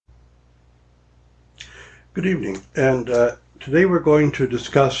Good evening, and today we're going to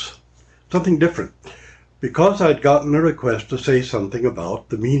discuss something different. Because I'd gotten a request to say something about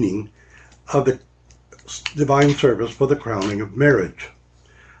the meaning of the divine service for the crowning of marriage.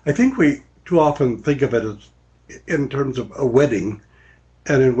 I think we too often think of it as in terms of a wedding,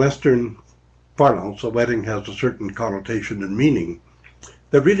 and in Western parlance, a wedding has a certain connotation and meaning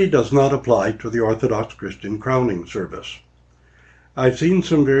that really does not apply to the Orthodox Christian crowning service. I've seen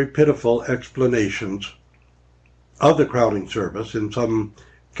some very pitiful explanations of the crowning service in some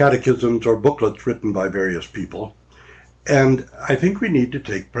catechisms or booklets written by various people, and I think we need to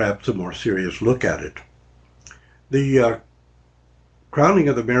take perhaps a more serious look at it. The crowning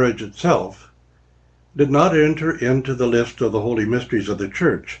of the marriage itself did not enter into the list of the holy mysteries of the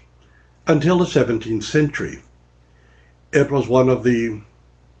Church until the 17th century. It was one of the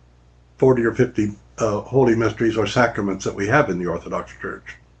 40 or 50 holy mysteries or sacraments that we have in the Orthodox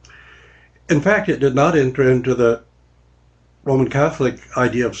Church. In fact, it did not enter into the Roman Catholic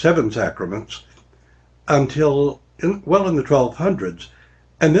idea of 7 sacraments until in the 1200s,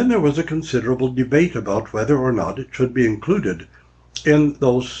 and then there was a considerable debate about whether or not it should be included in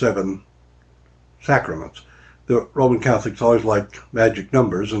those 7 sacraments. The Roman Catholics always liked magic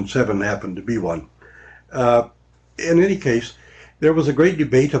numbers, and 7 happened to be one. In any case, there was a great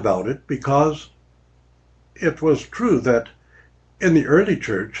debate about it because it was true that in the early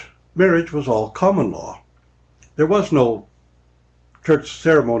church, marriage was all common law. There was no church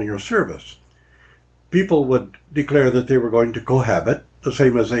ceremony or service. People would declare that they were going to cohabit, the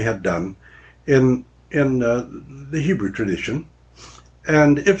same as they had done in the Hebrew tradition.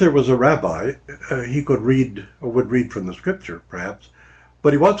 And if there was a rabbi, he could read, or would read from the scripture, perhaps,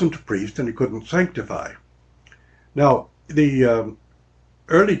 but he wasn't a priest and he couldn't sanctify. Now, the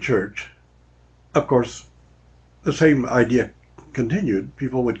early church, of course, the same idea continued.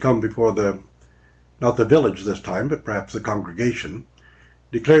 People would come before not the village this time, but perhaps the congregation,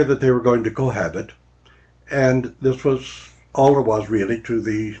 declare that they were going to cohabit, and this was all there was really to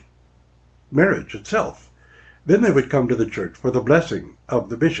the marriage itself. Then they would come to the church for the blessing of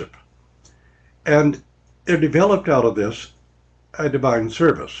the bishop. And it developed out of this a divine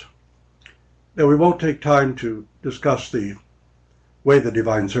service. Now, we won't take time to discuss the way the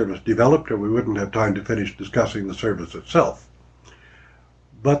divine service developed, or we wouldn't have time to finish discussing the service itself.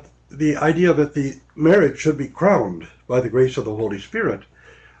 But the idea that the marriage should be crowned by the grace of the Holy Spirit,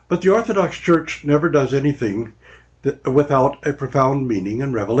 but the Orthodox Church never does anything without a profound meaning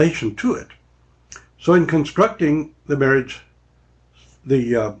and revelation to it. So in constructing the marriage,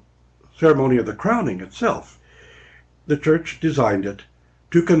 the ceremony of the crowning itself, the Church designed it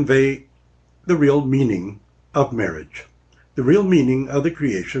to convey the real meaning of marriage, the real meaning of the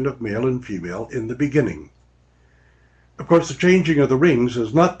creation of male and female in the beginning. Of course, the changing of the rings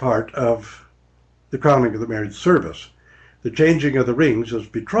is not part of the crowning of the marriage service. The changing of the rings is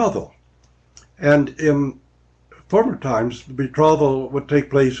betrothal. And in former times, the betrothal would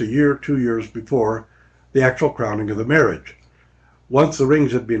take place a year, 2 years before the actual crowning of the marriage. Once the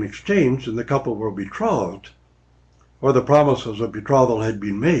rings had been exchanged and the couple were betrothed, or the promises of betrothal had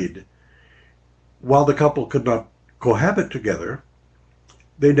been made, while the couple could not cohabit together,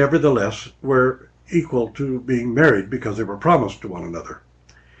 they nevertheless were equal to being married because they were promised to one another.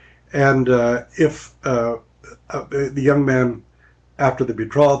 And if the young man after the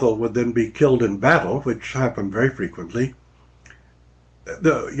betrothal would then be killed in battle, which happened very frequently,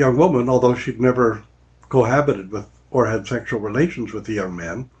 the young woman, although she'd never cohabited with or had sexual relations with the young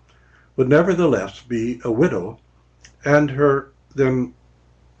man, would nevertheless be a widow, and her then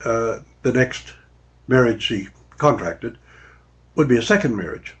the next marriage she contracted would be a second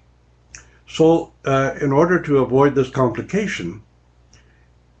marriage. So in order to avoid this complication,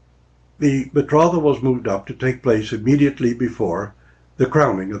 the betrothal was moved up to take place immediately before the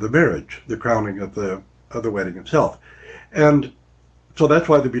crowning of the marriage, the crowning of the wedding itself. And so that's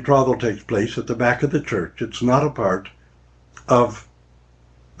why the betrothal takes place at the back of the church. It's not a part of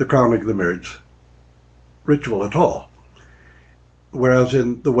the crowning of the marriage ritual at all. Whereas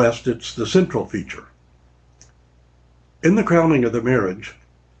in the West, it's the central feature. In the crowning of the marriage,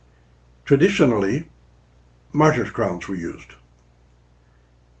 traditionally, martyrs' crowns were used.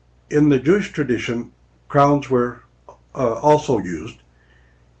 In the Jewish tradition, crowns were also used,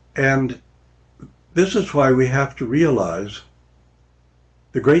 and this is why we have to realize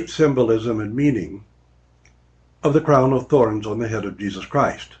the great symbolism and meaning of the crown of thorns on the head of Jesus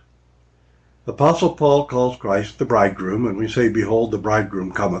Christ. The Apostle Paul calls Christ the bridegroom, and we say, "Behold, the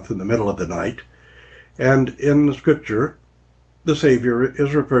bridegroom cometh in the middle of the night." And in the scripture, the Savior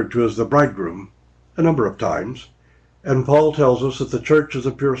is referred to as the bridegroom a number of times, and Paul tells us that the church is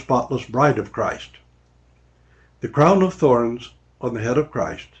a pure, spotless bride of Christ. The crown of thorns on the head of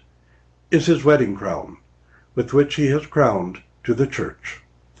Christ is his wedding crown, with which he has crowned to the church.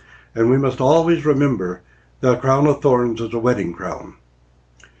 And we must always remember the crown of thorns is a wedding crown.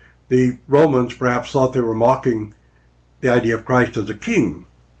 The Romans perhaps thought they were mocking the idea of Christ as a king,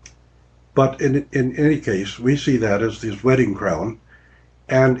 but in any case, we see that as his wedding crown,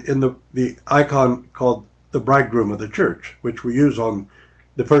 and in the icon called the bridegroom of the church, which we use on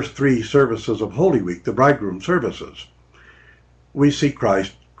the first 3 services of Holy Week, the bridegroom services, we see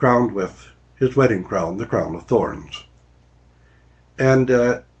Christ crowned with his wedding crown, the crown of thorns. And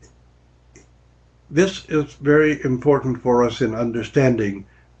this is very important for us in understanding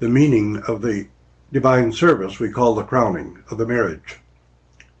the meaning of the divine service we call the crowning of the marriage.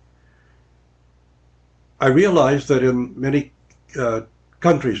 I realize that in many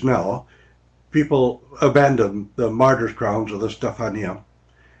countries now, people abandon the martyr's crowns or the Stephania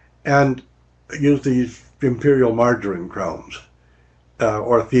and use these imperial margarine crowns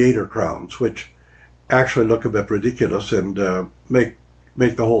or theater crowns, which actually look a bit ridiculous and make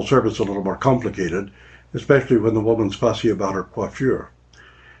the whole service a little more complicated, especially when the woman's fussy about her coiffure.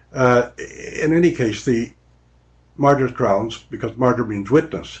 In any case, the martyr's crowns, because martyr means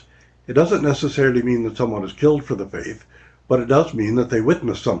witness, it doesn't necessarily mean that someone is killed for the faith, but it does mean that they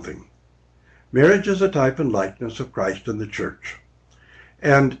witnessed something. Marriage is a type and likeness of Christ and the church.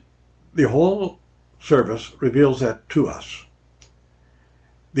 And the whole service reveals that to us.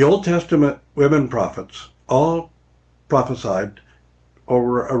 The Old Testament women prophets all prophesied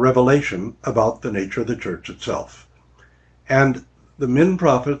over a revelation about the nature of the church itself. And the men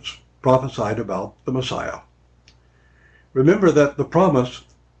prophets prophesied about the Messiah. Remember that the promise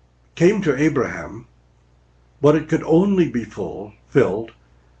came to Abraham, but it could only be fulfilled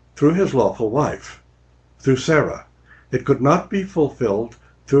through his lawful wife, through Sarah. It could not be fulfilled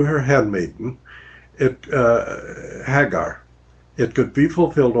through her handmaiden, Hagar. It could be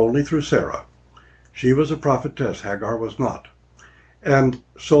fulfilled only through Sarah. She was a prophetess, Hagar was not. And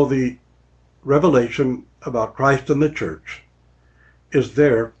so the revelation about Christ and the church is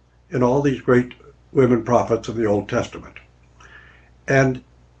there in all these great women prophets of the Old Testament. And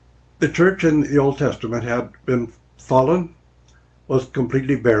the church in the Old Testament had been fallen, was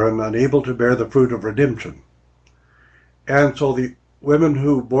completely barren, unable to bear the fruit of redemption. And so the women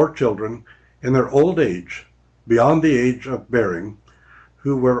who bore children in their old age, beyond the age of bearing,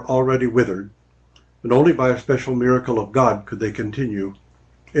 who were already withered, and only by a special miracle of God could they continue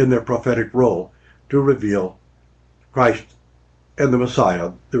in their prophetic role to reveal Christ and the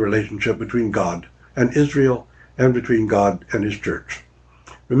Messiah, the relationship between God and Israel and between God and his church.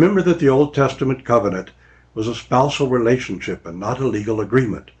 Remember that the Old Testament covenant was a spousal relationship and not a legal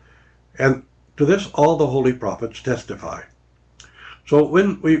agreement. And to this all the holy prophets testify. So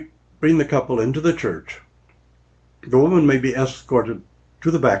when we bring the couple into the church, the woman may be escorted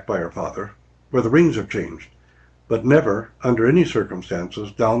to the back by her father, where the rings are changed, but never, under any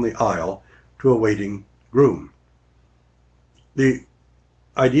circumstances, down the aisle to a waiting groom. The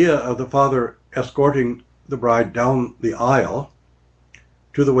idea of the father escorting the bride down the aisle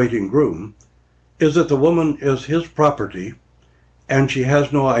to the waiting groom is that the woman is his property and she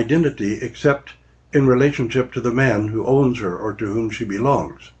has no identity except in relationship to the man who owns her or to whom she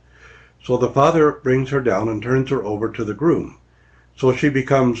belongs. So the father brings her down and turns her over to the groom. So she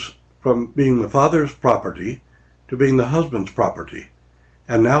becomes from being the father's property to being the husband's property.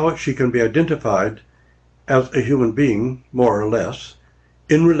 And now she can be identified as a human being, more or less,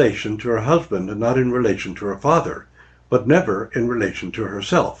 in relation to her husband and not in relation to her father, but never in relation to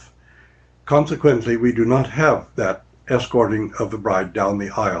herself. Consequently, we do not have that escorting of the bride down the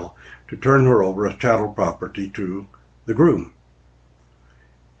aisle to turn her over as chattel property to the groom.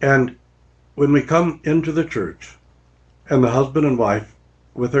 And when we come into the church and the husband and wife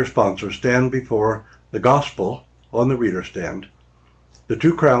with their sponsor stand before the gospel on the reader stand, the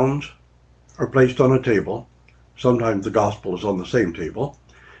 2 crowns are placed on a table. Sometimes the gospel is on the same table.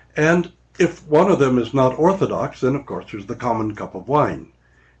 And if one of them is not orthodox, then of course there's the common cup of wine.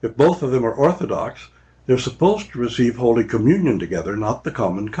 If both of them are orthodox, they're supposed to receive Holy Communion together, not the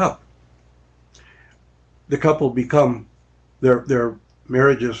common cup. The couple become, their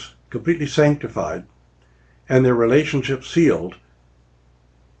marriage is completely sanctified and their relationship sealed,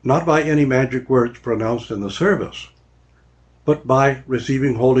 not by any magic words pronounced in the service, but by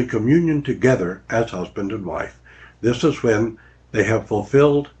receiving Holy Communion together as husband and wife. This is when they have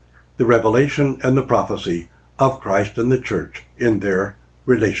fulfilled the revelation and the prophecy of Christ and the church in their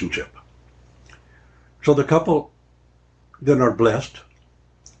relationship. So the couple then are blessed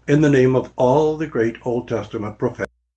in the name of all the great Old Testament prophets.